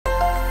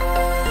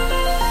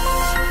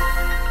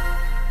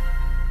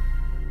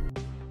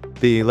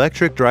The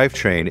electric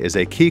drivetrain is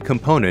a key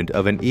component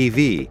of an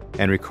EV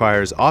and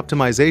requires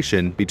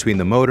optimization between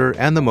the motor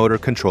and the motor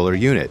controller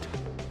unit,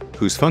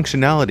 whose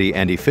functionality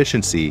and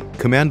efficiency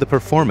command the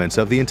performance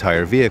of the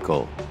entire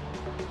vehicle.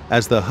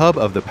 As the hub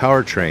of the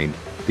powertrain,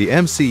 the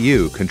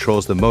MCU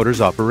controls the motor's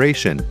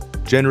operation,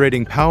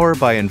 generating power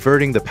by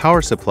inverting the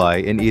power supply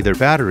in either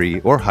battery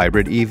or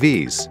hybrid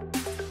EVs.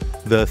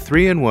 The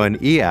 3-in-1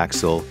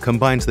 eAxle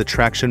combines the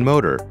traction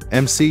motor,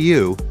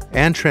 MCU,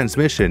 and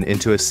transmission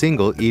into a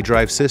single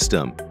eDrive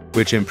system,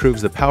 which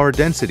improves the power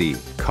density,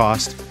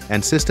 cost,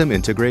 and system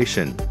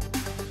integration.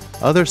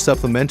 Other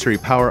supplementary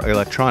power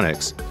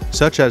electronics,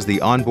 such as the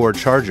onboard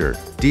charger,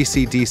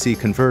 DC-DC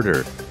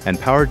converter, and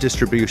power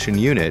distribution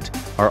unit,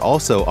 are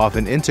also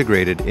often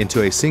integrated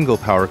into a single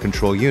power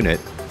control unit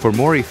for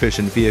more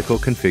efficient vehicle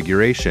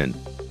configuration.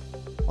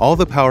 All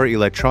the power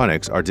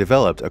electronics are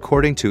developed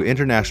according to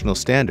international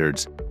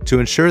standards to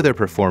ensure their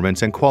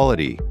performance and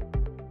quality.